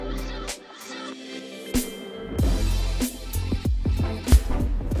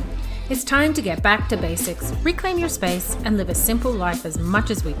It's time to get back to basics, reclaim your space, and live a simple life as much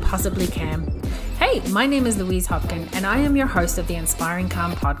as we possibly can. Hey, my name is Louise Hopkin, and I am your host of the Inspiring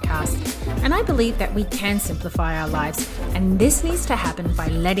Calm podcast. And I believe that we can simplify our lives, and this needs to happen by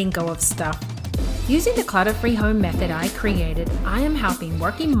letting go of stuff. Using the clutter-free home method I created, I am helping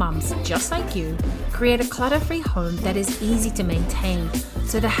working mums just like you create a clutter-free home that is easy to maintain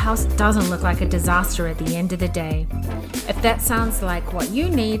so the house doesn't look like a disaster at the end of the day. If that sounds like what you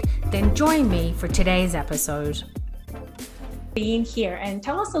need, then join me for today's episode. Being here, and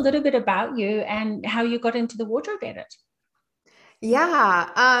tell us a little bit about you and how you got into the wardrobe edit.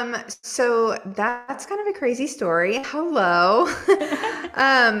 So that's kind of a crazy story. Hello.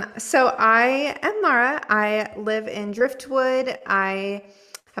 So I am Laura. I live in Driftwood. I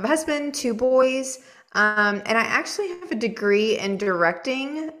have a husband, two boys, and I actually have a degree in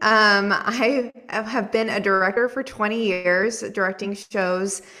directing. I have been a director for 20 years, directing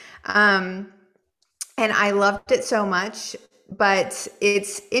shows, and I loved it so much. But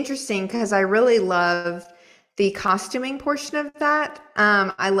it's interesting because I really love the costuming portion of that.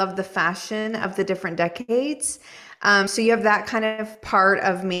 I love the fashion of the different decades. So you have that kind of part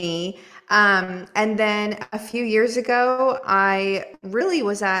of me. And then a few years ago, I really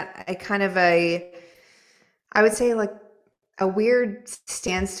was at I would say like a weird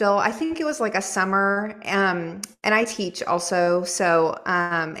standstill. I think it was like a summer, and I teach also.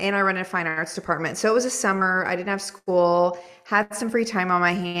 And I run a fine arts department. So it was a summer. I didn't have school, had some free time on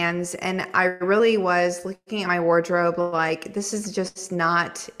my hands, and I really was looking at my wardrobe like, this is just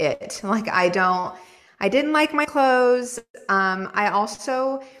not it. Like, I didn't like my clothes. I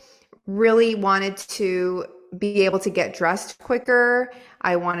also really wanted to be able to get dressed quicker.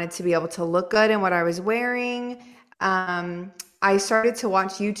 I wanted to be able to look good in what I was wearing. I started to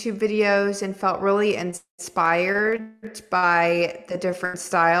watch YouTube videos and felt really inspired by the different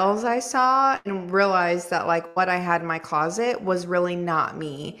styles I saw, and realized that like what I had in my closet was really not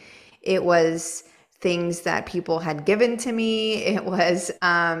me. It was things that people had given to me. It was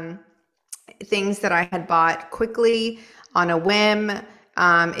things that I had bought quickly on a whim.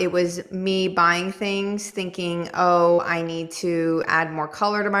 It was me buying things thinking, oh, I need to add more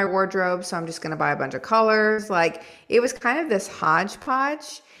color to my wardrobe, so I'm just going to buy a bunch of colors. Like, it was kind of this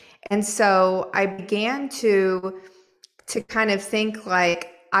hodgepodge. And so I began to kind of think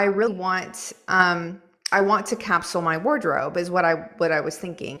like, I really want, I want to capsule my wardrobe is what I was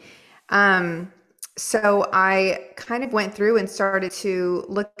thinking. So I kind of went through and started to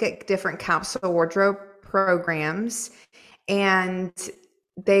look at different capsule wardrobe programs, and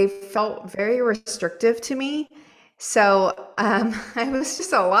they felt very restrictive to me. So it was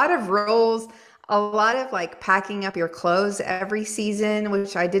just a lot of rules, a lot of like packing up your clothes every season,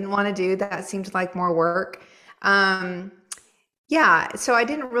 which I didn't want to do. That seemed like more work. So I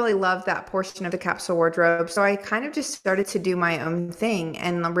didn't really love that portion of the capsule wardrobe. So I kind of just started to do my own thing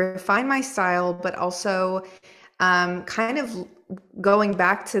and refine my style, but also kind of going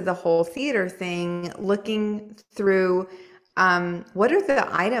back to the whole theater thing, looking through what are the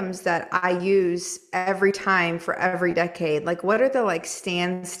items that I use every time for every decade? Like, what are the like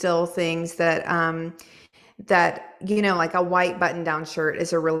standstill things that, like a white button-down shirt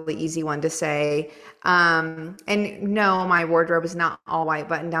is a really easy one to say. And no, my wardrobe is not all white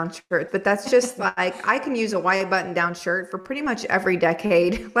button-down shirts, but that's just like, I can use a white button-down shirt for pretty much every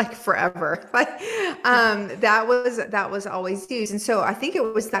decade, like forever. Like, that was always used. And so I think it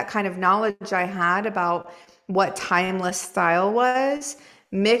was that kind of knowledge I had about what timeless style was,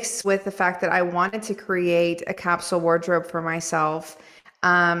 mixed with the fact that I wanted to create a capsule wardrobe for myself.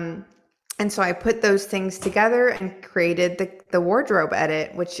 And so I put those things together and created the wardrobe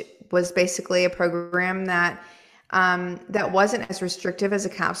edit, which was basically a program that wasn't as restrictive as a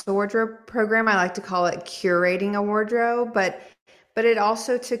capsule wardrobe program. I like to call it curating a wardrobe, but it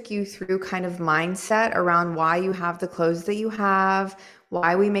also took you through kind of mindset around why you have the clothes that you have,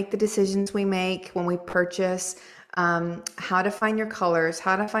 why we make the decisions we make when we purchase, how to find your colors,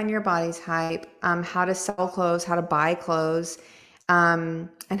 how to find your body type, how to sell clothes, how to buy clothes, and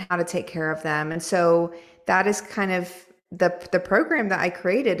how to take care of them. And so that is kind of the program that I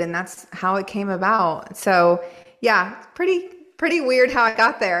created, and that's how it came about. So yeah, pretty weird how I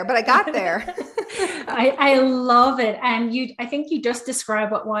got there, but I got there. I love it. And I think you just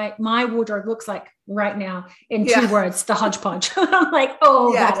described what my wardrobe looks like right now in two Yeah. words, the hodgepodge. I'm like,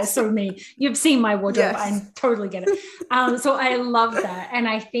 oh, that is Yes. so me. You've seen my wardrobe. I Yes. totally get it. So I love that. And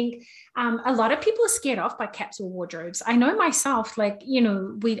I think a lot of people are scared off by capsule wardrobes. I know myself, like,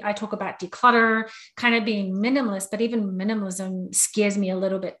 I talk about declutter, kind of being minimalist, but even minimalism scares me a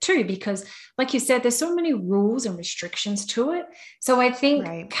little bit too, because like you said, there's so many rules and restrictions to it. So I think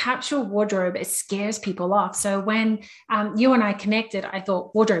Right. capsule wardrobe, it scares people off. So when you and I connected, I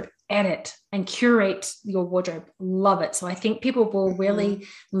thought wardrobe, edit and curate your wardrobe. Love it. So I think people will Mhm. really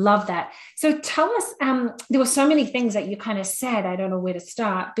love that. So tell us, there were so many things that you kind of said. I don't know where to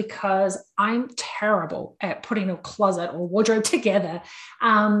start because I'm terrible at putting a closet or wardrobe together.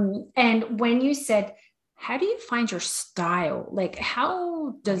 And when you said, how do you find your style? Like,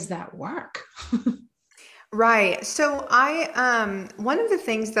 how does Right. that work? Right. So I one of the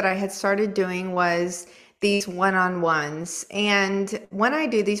things that I had started doing was these one-on-ones. And when I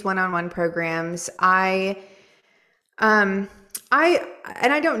do these one-on-one programs, um I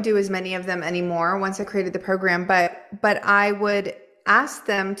and I don't do as many of them anymore once I created the program, but I would ask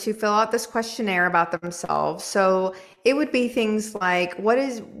them to fill out this questionnaire about themselves. So it would be things like what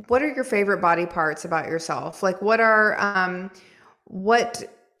are your favorite body parts about yourself? Like what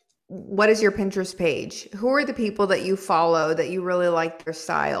what is your Pinterest page? Who are the people that you follow that you really like their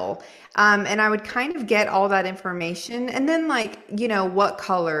style? And I would kind of get all that information. And then, like, what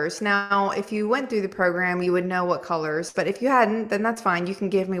colors. Now, if you went through the program, you would know what colors. But if you hadn't, then that's fine. You can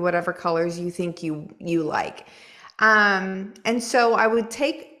give me whatever colors you think you like. And so I would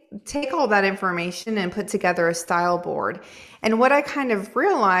take all that information and put together a style board. And what I kind of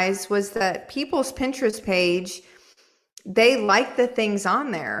realized was that people's Pinterest page, they like the things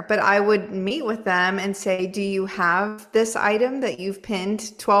on there, but I would meet with them and say, do you have this item that you've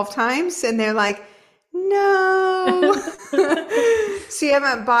pinned 12 times? And they're like, no. So you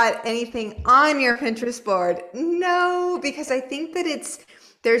haven't bought anything on your Pinterest board? No, because I think that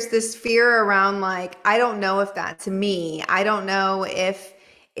there's this fear around, like, I don't know if that's me. I don't know if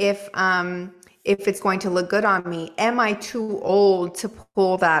it's going to look good on me. Am I too old to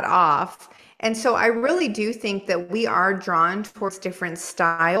pull that off? And so I really do think that we are drawn towards different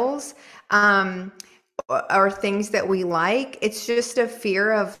styles, um, or things that we like. It's just a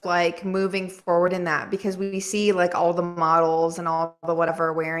fear of, like, moving forward in that, because we see, like, all the models and all the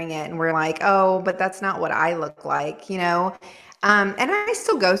whatever wearing it, and we're like, oh, but that's not what I look like. And I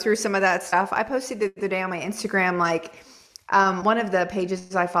still go through some of that stuff. I posted the other day on my Instagram, like, one of the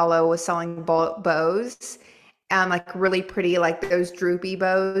pages I follow was selling bows, like really pretty, like those droopy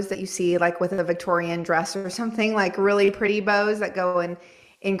bows that you see like with a Victorian dress or something, like really pretty bows that go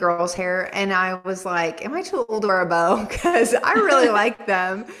in girls' hair. And I was like, am I too old to wear a bow? Because I really like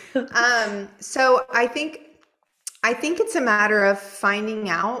them. So I think it's a matter of finding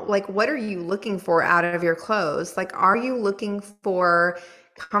out, like, what are you looking for out of your clothes? Like, are you looking for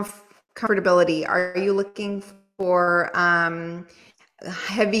comfortability? Are you looking for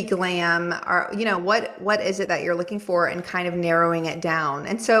heavy glam? Or what is it that you're looking for, and kind of narrowing it down?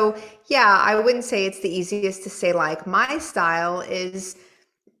 And so, yeah, I wouldn't say it's the easiest to say, like, my style is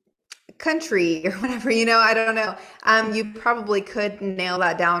country or whatever, I don't know. You probably could nail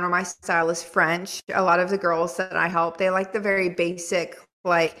that down, or my style is French. A lot of the girls that I help, they like the very basic,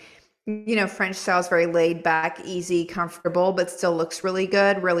 like, French style is very laid back, easy, comfortable, but still looks really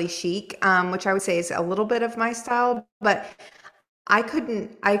good, really chic, which I would say is a little bit of my style. But I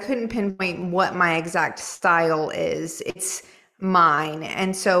couldn't pinpoint what my exact style is. It's mine.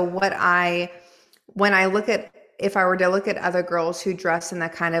 And so when I look at, if I were to look at other girls who dress in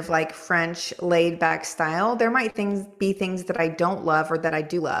that kind of like French laid back style, there might be things that I don't love or that I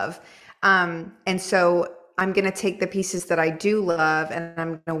do love. And so I'm going to take the pieces that I do love and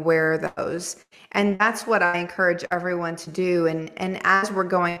I'm going to wear those. And that's what I encourage everyone to do. And as we're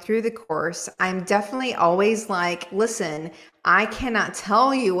going through the course, I'm definitely always like, listen, I cannot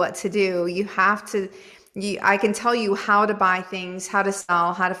tell you what to do. You have to, I can tell you how to buy things, how to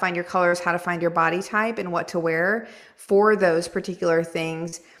sell, how to find your colors, how to find your body type and what to wear for those particular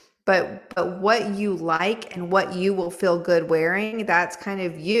things. But what you like and what you will feel good wearing, that's kind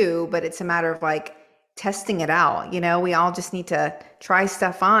of you, but it's a matter of, like, testing it out. We all just need to try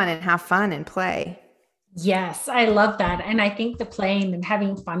stuff on and have fun and play. Yes, I love that. And I think the playing and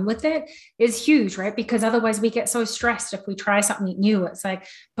having fun with it is huge, right? Because otherwise we get so stressed if we try something new. It's like,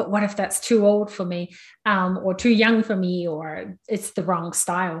 but what if that's too old for me, or too young for me, or it's the wrong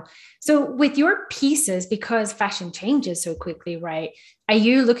style? So with your pieces, because fashion changes so quickly, right? Are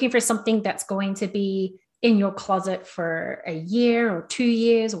you looking for something that's going to be in your closet for a year or 2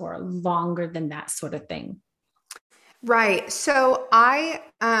 years or longer than that sort of thing? Right. So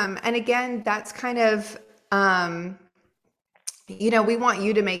and again, that's kind of, um, we want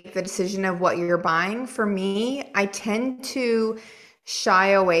you to make the decision of what you're buying. For me, I tend to shy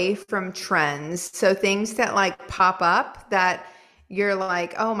away from trends. So things that like pop up that you're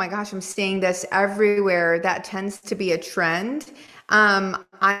like, oh my gosh, I'm seeing this everywhere. That tends to be a trend.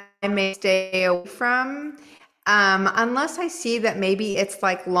 I may stay away from. Unless I see that maybe it's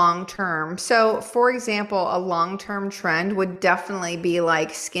like long term. So, for example, a long term trend would definitely be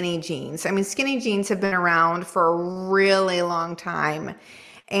like skinny jeans. I mean, skinny jeans have been around for a really long time,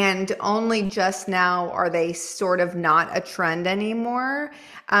 and only just now are they sort of not a trend anymore.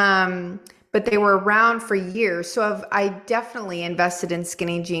 But they were around for years. So I definitely invested in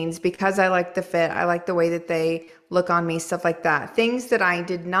skinny jeans because I like the fit. I like the way that they look on me, stuff like that. Things that I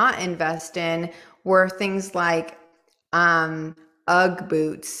did not invest in were things like UGG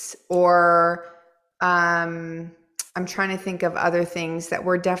boots or I'm trying to think of other things that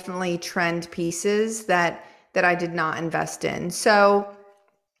were definitely trend pieces that I did not invest in. So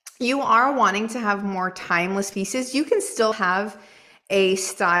you are wanting to have more timeless pieces. You can still have a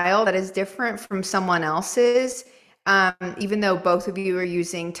style that is different from someone else's, even though both of you are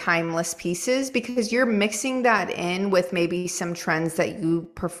using timeless pieces, because you're mixing that in with maybe some trends that you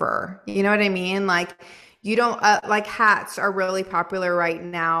prefer. You know what I mean? Like, you don't like hats are really popular right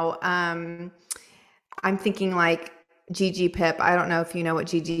now. I'm thinking like Gigi Pip. I don't know if you know what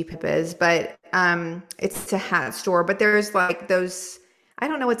Gigi Pip is, but it's a hat store. But there's like those, I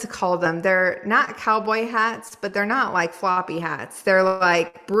don't know what to call them. They're not cowboy hats, but they're not like floppy hats. They're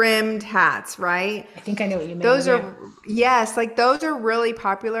like brimmed hats, right? I think I know what you mean. Those Yeah. are, yes, like those are really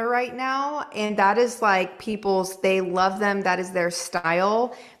popular right now. And that is like they love them. That is their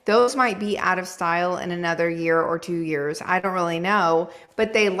style. Those might be out of style in another year or 2 years. I don't really know,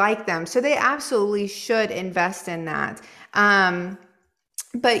 but they like them. So they absolutely should invest in that.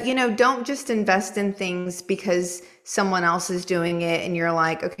 But don't just invest in things because someone else is doing it and you're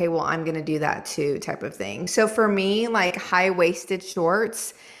like, okay, well, I'm going to do that too, type of thing. So for me, like high-waisted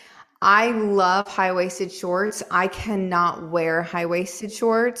shorts, I love high-waisted shorts. I cannot wear high-waisted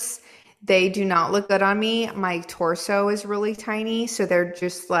shorts. They do not look good on me. My torso is really tiny, so they're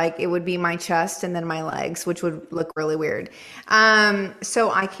just like it would be my chest and then my legs, which would look really weird.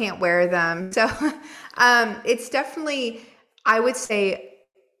 So I can't wear them. So it's definitely, I would say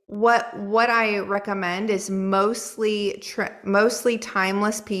what I recommend is mostly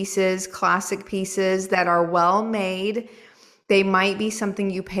timeless pieces, classic pieces that are well made. They might be something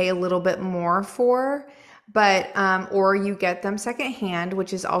you pay a little bit more for, but or you get them secondhand,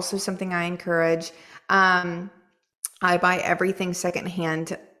 which is also something I encourage. I buy everything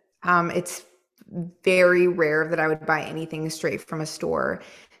secondhand. It's very rare that I would buy anything straight from a store.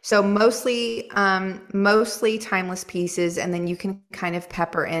 So mostly timeless pieces, and then you can kind of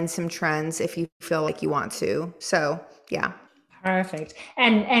pepper in some trends if you feel like you want to. So yeah. Perfect.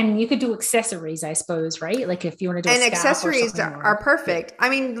 And you could do accessories, I suppose, right? Like if you want to do a And scarf or accessories something, are or yeah. perfect. I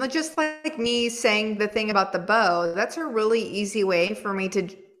mean, just like me saying the thing about the bow, that's a really easy way for me to,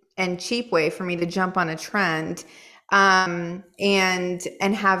 and cheap way for me to jump on a trend, and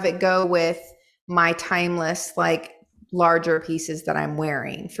have it go with my timeless, like larger pieces that I'm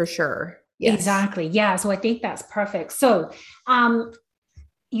wearing for sure. Yes. Exactly. Yeah. So I think that's perfect. So um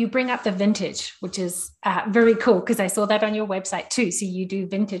you bring up the vintage, which is very cool because I saw that on your website too. So you do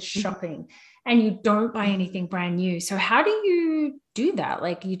vintage shopping and you don't buy anything brand new. So how do you do that?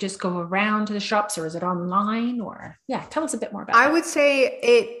 Like you just go around to the shops, or is it online, or yeah, tell us a bit more about I that. would say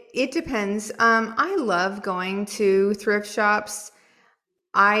it depends. I love going to thrift shops.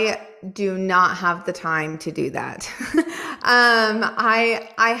 I do not have the time to do that.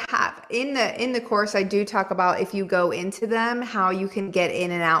 I have in the course I do talk about if you go into them how you can get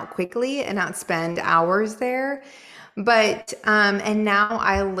in and out quickly and not spend hours there. But and now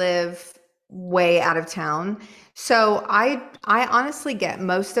I live way out of town. So I honestly get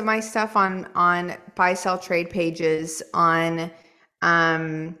most of my stuff on buy sell trade pages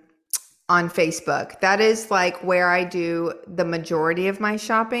um on Facebook. That is like where I do the majority of my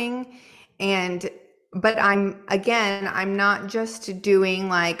shopping. And but I'm not just doing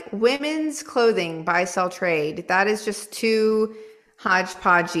like women's clothing, buy, sell, trade. That is just too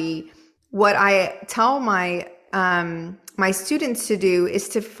hodgepodgey. What I tell my students to do is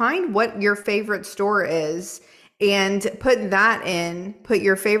to find what your favorite store is and put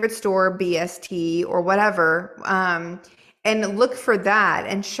your favorite store, BST or whatever, and look for that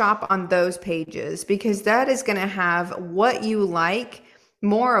and shop on those pages because that is going to have what you like,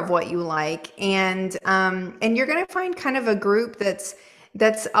 more of what you like, and you're going to find kind of a group that's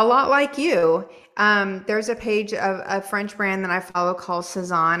a lot like you. There's a page of a French brand that I follow called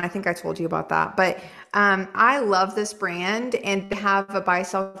Cezanne. I think I told you about that, but I love this brand, and to have a buy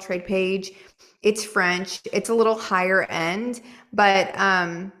sell trade page. It's French. It's a little higher end, but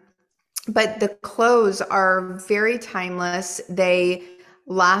the clothes are very timeless. They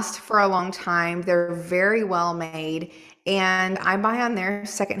last for a long time. They're very well made, and I buy on there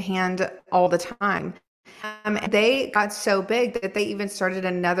secondhand all the time. They got so big that they even started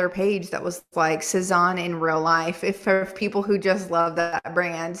another page that was like Cezanne in real life, if for people who just love that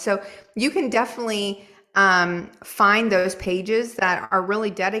brand. So you can definitely find those pages that are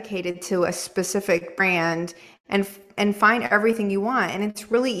really dedicated to a specific brand and find everything you want. And it's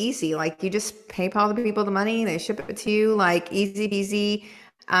really easy. Like you just PayPal the people the money, they ship it to you, like easy peasy.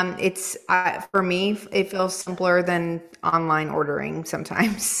 It's for me, it feels simpler than online ordering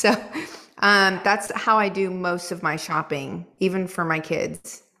sometimes. So that's how I do most of my shopping, even for my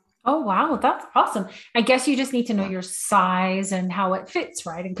kids. Oh, wow, that's awesome. I guess you just need to know Yeah. your size and how it fits,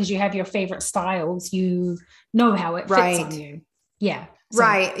 right? And because you have your favorite styles, you know how it fits on Right. you. Yeah. So,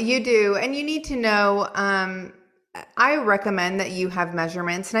 Right. You do. And you need to know, I recommend that you have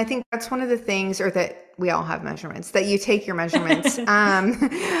measurements. And I think that's one of the things, or that we all have measurements, that you take your measurements. I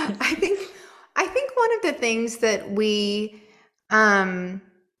think one of the things that um,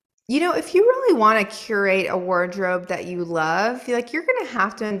 if you really want to curate a wardrobe that you love, like you're going to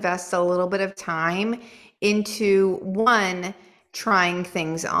have to invest a little bit of time into one, trying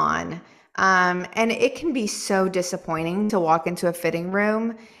things on. And it can be so disappointing to walk into a fitting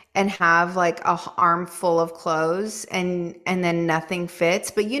room and have like armful of clothes and then nothing fits.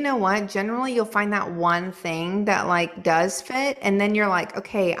 But you know what? Generally, you'll find that one thing that like does fit, and then you're like,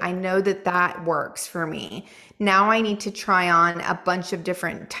 okay, I know that that works for me. Now I need to try on a bunch of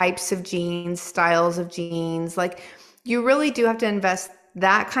different types of jeans, styles of jeans. Like you really do have to invest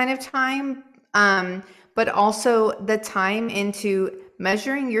that kind of time, but also the time into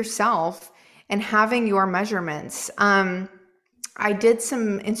measuring yourself and having your measurements. I did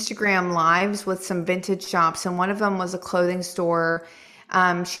some Instagram lives with some vintage shops, and one of them was a clothing store.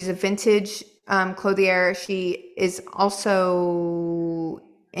 She's a vintage clothier. She is also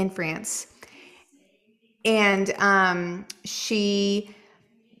in France, and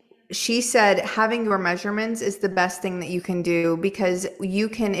she said having your measurements is the best thing that you can do, because you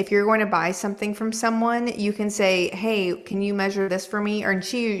can, if you're going to buy something from someone, you can say, hey, can you measure this for me? Or, and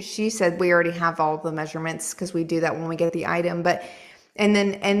she said we already have all the measurements because we do that when we get the item. But and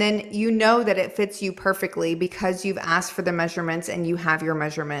then you know that it fits you perfectly because you've asked for the measurements and you have your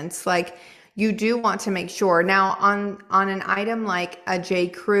measurements. Like you do want to make sure. Now on an item like a J.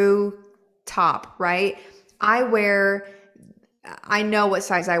 Crew top, right? I wear I know what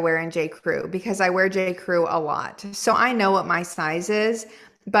size I wear in J. Crew because I wear J. Crew a lot. So I know what my size is.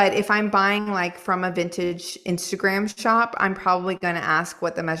 But if I'm buying like from a vintage Instagram shop, I'm probably going to ask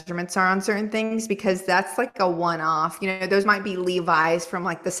what the measurements are on certain things, because that's like a one off. Those might be Levi's from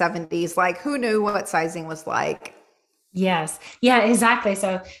like the 70s. Like who knew what sizing was like? yes. Yeah, exactly.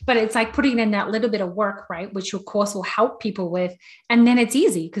 So, but it's like putting in that little bit of work, right? Which of course will help people with. And then it's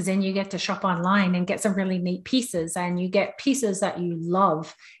easy because then you get to shop online and get some really neat pieces, and you get pieces that you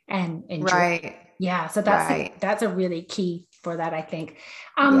love and enjoy. Right. Yeah. So Right. that's a really key for that, I think.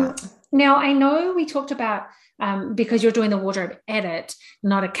 Yeah. Now I know we talked about because you're doing the wardrobe edit,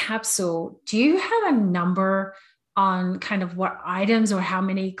 not a capsule. Do you have a number on kind of what items or how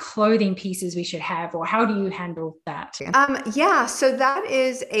many clothing pieces we should have, or how do you handle that? Yeah, so that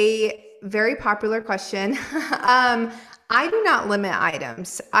is a very popular question. I do not limit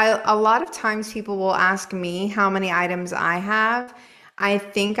items. A lot of times people will ask me how many items I have. I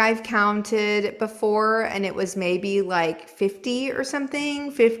think I've counted before and it was maybe like 50 or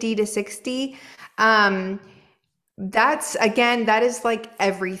something, 50 to 60. Um, that's again, that is like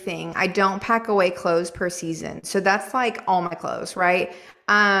everything. I don't pack away clothes per season. So that's like all my clothes, right?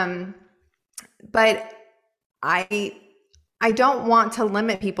 Um, but I I don't want to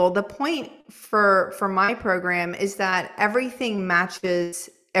limit people. The point for my program is that everything matches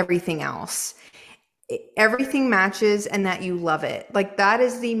everything else. Everything matches and that you love it. Like that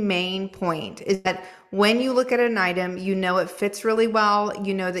is the main point, is that when you look at an item, you know it fits really well,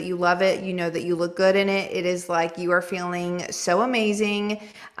 you know that you love it, you know that you look good in it. It is like you are feeling so amazing.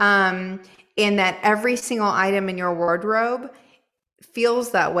 And that every single item in your wardrobe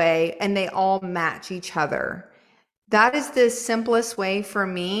feels that way and they all match each other. That is the simplest way for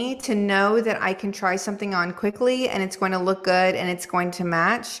me to know that I can try something on quickly and it's going to look good and it's going to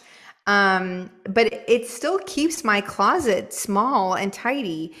match. But it still keeps my closet small and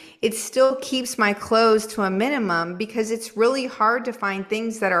tidy. It still keeps my clothes to a minimum because it's really hard to find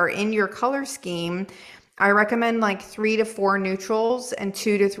things that are in your color scheme. I recommend like 3 to 4 neutrals and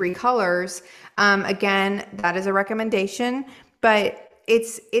 2 to 3 colors. Again, that is a recommendation, but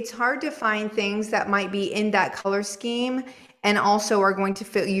it's hard to find things that might be in that color scheme and also are going to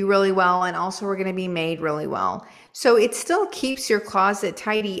fit you really well and also are going to be made really well. So it still keeps your closet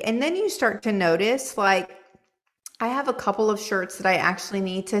tidy. And then you start to notice, like, I have a couple of shirts that I actually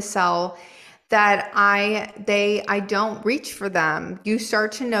need to sell that I don't reach for them. You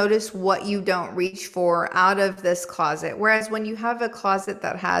start to notice what you don't reach for out of this closet. Whereas when you have a closet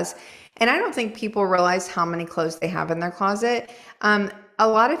that has, and I don't think people realize how many clothes they have in their closet. A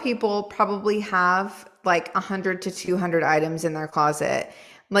lot of people probably have like 100 to 200 items in their closet.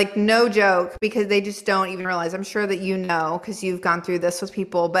 Like, no joke, because they just don't even realize. I'm sure that you know, because you've gone through this with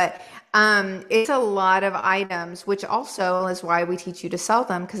people, but it's a lot of items, which also is why we teach you to sell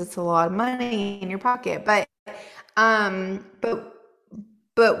them, because it's a lot of money in your pocket. Um, but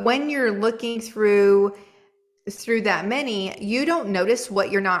but when you're looking through that many, you don't notice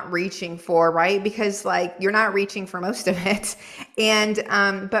what you're not reaching for, right? Because like you're not reaching for most of it. And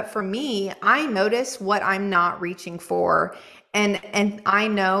but for me, I notice what I'm not reaching for. And I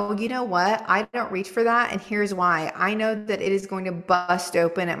know, you know what? I don't reach for that. And here's why. I know that it is going to bust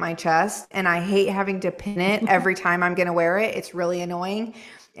open at my chest, and I hate having to pin it every time I'm going to wear it. It's really annoying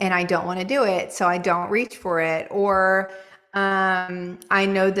and I don't want to do it. So I don't reach for it. Or I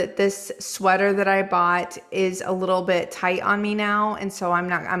know that this sweater that I bought is a little bit tight on me now. And so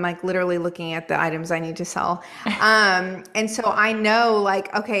I'm like literally looking at the items I need to sell. And so I know,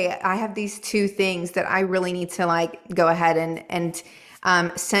 like, okay, I have these two things that I really need to like go ahead and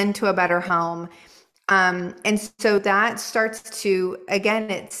send to a better home. And so that starts to,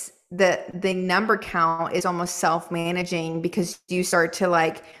 again, it's the number count is almost self-managing because you start to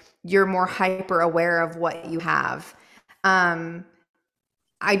like, you're more hyper aware of what you have. Um,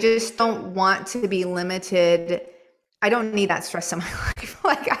 I just don't want to be limited. I don't need that stress in my life.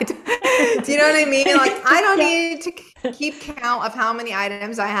 Like, do you know what I mean? Like, I don't Yeah. need to keep count of how many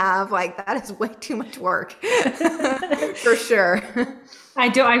items I have. Like, that is way too much work for sure. I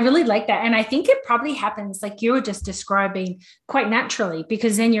do. I really like that. And I think it probably happens like you were just describing quite naturally,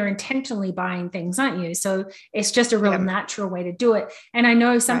 because then you're intentionally buying things, aren't you? So it's just a real Yeah, natural way to do it. And I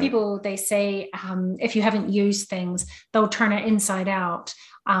know some right. people, they say if you haven't used things, they'll turn it inside out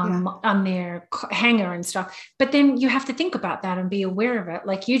Yeah, on their hanger and stuff. But then you have to think about that and be aware of it.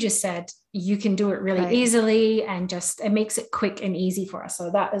 Like you just said, you can do it really right. easily and just it makes it quick and easy for us.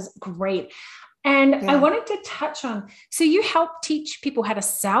 So that is great. And I Yeah. wanted to touch on, so you help teach people how to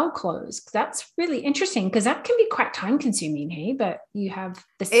sell clothes. That's really interesting because that can be quite time consuming, hey, but you have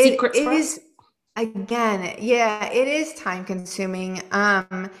the It secrets it for us. is, again, yeah, it is time consuming.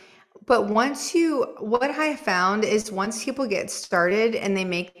 But what I found is once people get started and they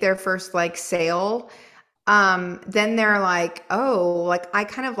make their first like sale, then they're like, oh, like I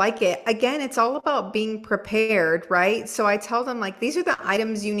kind of like it. Again, it's all about being prepared, right? So I tell them like these are the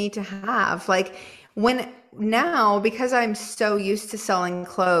items you need to have. Like, when now, because I'm so used to selling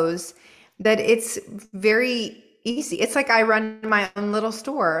clothes, that it's very easy. It's like I run my own little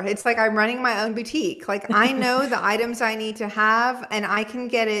store. It's like I'm running my own boutique. Like, I know the items I need to have and I can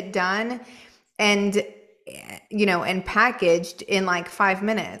get it done and and packaged in like 5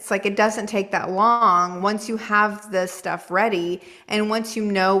 minutes. Like, it doesn't take that long once you have the stuff ready and once you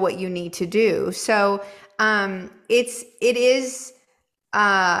know what you need to do. So it is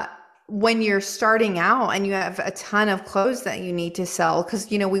uh when you're starting out and you have a ton of clothes that you need to sell, because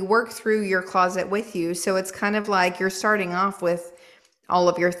we work through your closet with you, so it's kind of like you're starting off with all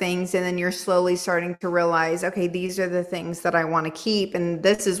of your things and then you're slowly starting to realize, okay, these are the things that I want to keep and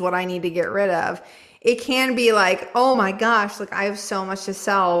this is what I need to get rid of. It can be like, oh my gosh, like I have so much to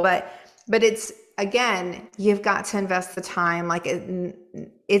sell, but it's, again, you've got to invest the time. Like,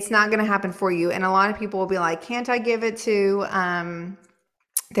 it's not going to happen for you. And a lot of people will be like, can't I give it to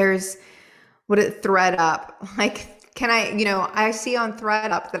there's what it thread up, like, can I see on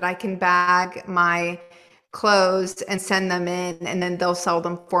thread up that I can bag my clothes and send them in and then they'll sell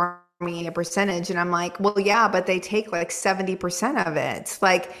them for me a percentage. And I'm like, well, yeah, but they take like 70% of it.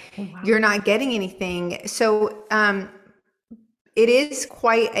 Like, Oh, wow. you're not getting anything. So it is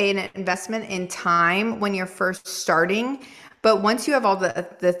quite an investment in time when you're first starting. But once you have all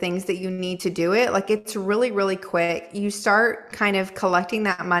the things that you need to do it, like, it's really, really quick. You start kind of collecting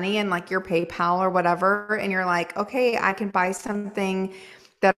that money in like your PayPal or whatever, and you're like, okay, I can buy something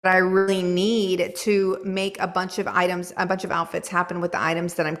that I really need to make a bunch of items, a bunch of outfits happen with the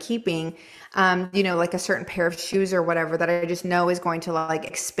items that I'm keeping. Like a certain pair of shoes or whatever that I just know is going to like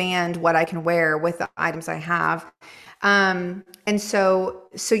expand what I can wear with the items I have. And so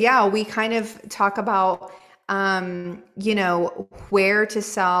yeah, we kind of talk about, where to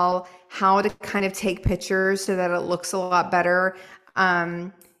sell, how to kind of take pictures so that it looks a lot better.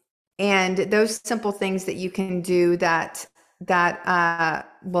 Um, and those simple things that you can do that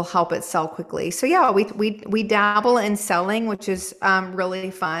will help it sell quickly. So yeah, we dabble in selling, which is really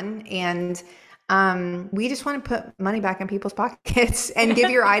fun, and we just want to put money back in people's pockets and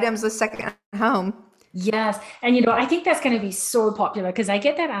give your items a second home. Yes. And, I think that's going to be so popular because I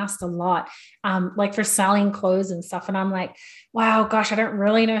get that asked a lot, like for selling clothes and stuff. And I'm like, wow, gosh, I don't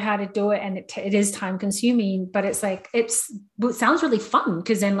really know how to do it. And it is time consuming, but it's like, it sounds really fun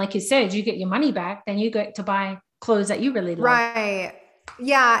because then, like you said, you get your money back, then you get to buy clothes that you really love. Right.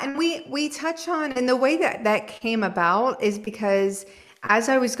 Yeah, and we touch on, and the way that that came about is because as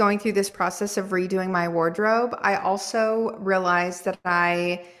I was going through this process of redoing my wardrobe, I also realized that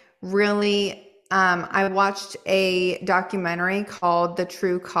I watched a documentary called The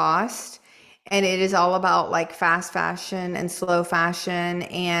True Cost, and it is all about like fast fashion and slow fashion,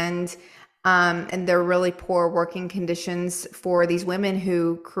 and they're really poor working conditions for these women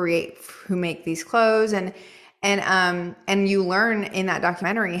who make these clothes. And you learn in that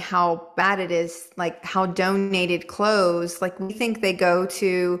documentary how bad it is, like how donated clothes, like we think they go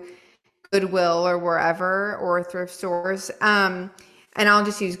to Goodwill or wherever or thrift stores. And I'll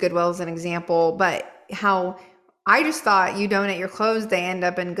just use Goodwill as an example, but how I just thought you donate your clothes, they end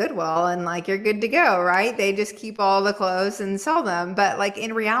up in Goodwill and like you're good to go, right? They just keep all the clothes and sell them. But like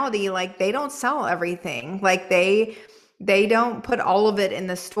in reality, like they don't sell everything. Like they don't put all of it in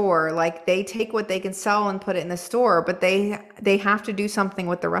the store. Like they take what they can sell and put it in the store, but they have to do something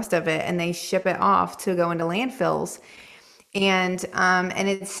with the rest of it and they ship it off to go into landfills. And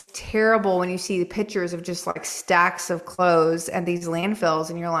it's terrible when you see the pictures of just like stacks of clothes at these landfills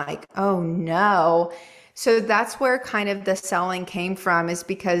and you're like, oh no. So that's where kind of the selling came from, is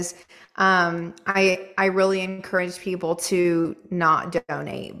because I really encourage people to not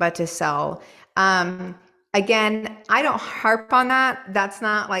donate, but to sell. Again, I don't harp on that. That's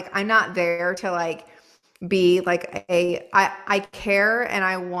not like, I'm not there to like be like I care and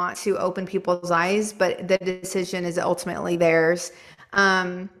I want to open people's eyes, but the decision is ultimately theirs.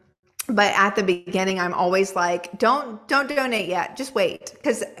 Um, but at the beginning, I'm always like, don't donate yet. Just wait.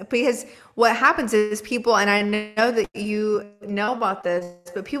 Because what happens is people, and I know that you know about this,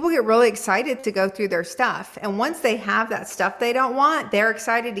 but people get really excited to go through their stuff. And once they have that stuff they don't want, they're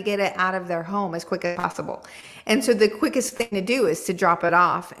excited to get it out of their home as quick as possible. And so the quickest thing to do is to drop it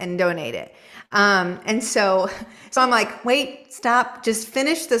off and donate it. And so I'm like, wait, stop, just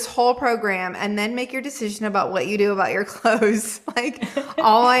finish this whole program and then make your decision about what you do about your clothes. Like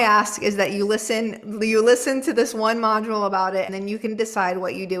all I ask is that you listen to this one module about it and then you can decide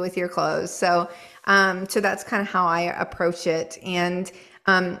what you do with your clothes. So that's kind of how I approach it. And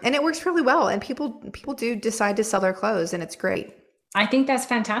it works really well. And people do decide to sell their clothes and it's great. I think that's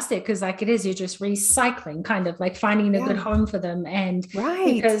fantastic because, like, it is, you're just recycling, kind of like finding a good Yeah. home for them. And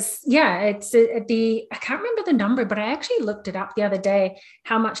Right. because, yeah, it's I can't remember the number, but I actually looked it up the other day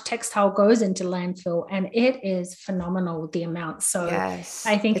how much textile goes into landfill, and it is phenomenal, the amount. So Yes.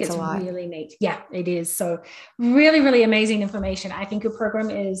 I think It's a it's lot. really neat. Yeah, it is. So really, really amazing information. I think your program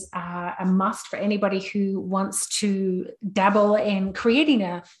is a must for anybody who wants to dabble in creating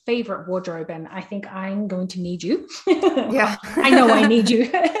a favorite wardrobe. And I think I'm going to need you. Yeah. I know I need you.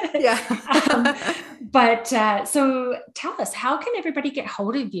 Yeah. um, but so tell us, how can everybody get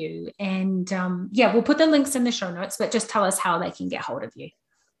hold of you? And yeah, we'll put the links in the show notes, but just tell us how they can get hold of you.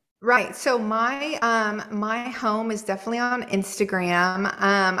 Right. So my home is definitely on Instagram.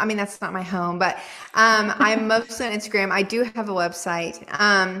 I mean that's not my home, but I'm mostly on Instagram. I do have a website.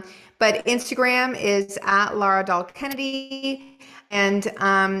 But Instagram is at Lara Dahl Kennedy. And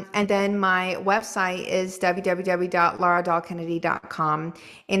then my website is www.laradahlkennedy.com.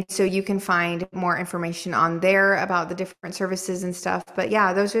 And so you can find more information on there about the different services and stuff. But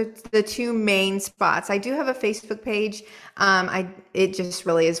yeah, those are the two main spots. I do have a Facebook page. It just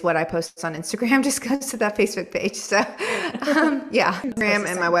really is what I post on Instagram just goes to that Facebook page. So yeah, Instagram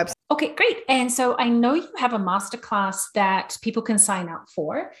and my website. Okay, great. And so I know you have a masterclass that people can sign up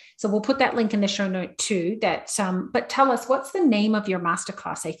for. So we'll put that link in the show note too. But tell us, what's the name of your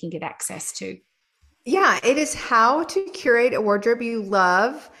masterclass they can get access to? Yeah, it is how to curate a wardrobe you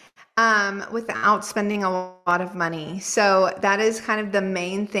love without spending a lot of money. So that is kind of the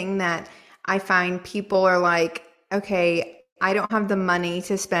main thing that I find people are like, okay, I don't have the money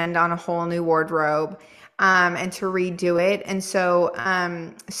to spend on a whole new wardrobe and to redo it. And so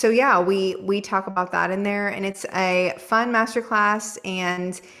yeah, we talk about that in there, and it's a fun masterclass,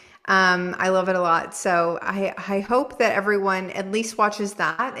 and I love it a lot. So I hope that everyone at least watches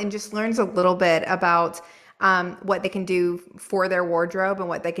that and just learns a little bit about what they can do for their wardrobe and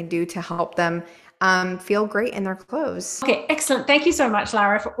what they can do to help them feel great in their clothes. Okay, excellent. Thank you so much,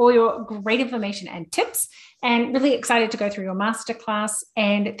 Lara, for all your great information and tips. And really excited to go through your masterclass.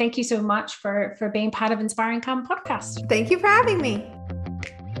 And thank you so much for being part of Inspiring Calm podcast. Thank you for having me.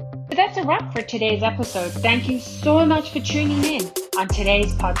 So that's a wrap for today's episode. Thank you so much for tuning in on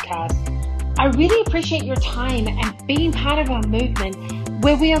today's podcast. I really appreciate your time and being part of our movement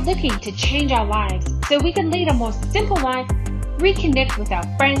where we are looking to change our lives so we can lead a more simple life, reconnect with our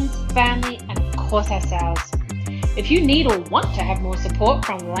friends, family, and of course ourselves. If you need or want to have more support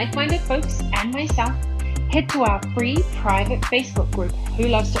from like-minded folks and myself, head to our free private Facebook group, Who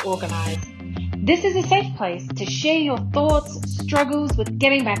Loves to Organize. This is a safe place to share your thoughts, struggles with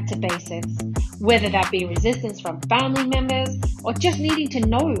getting back to basics, whether that be resistance from family members or just needing to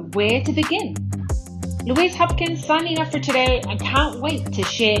know where to begin. Louise Hopkins signing off for today, and can't wait to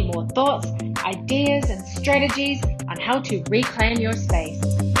share more thoughts, ideas, and strategies on how to reclaim your space.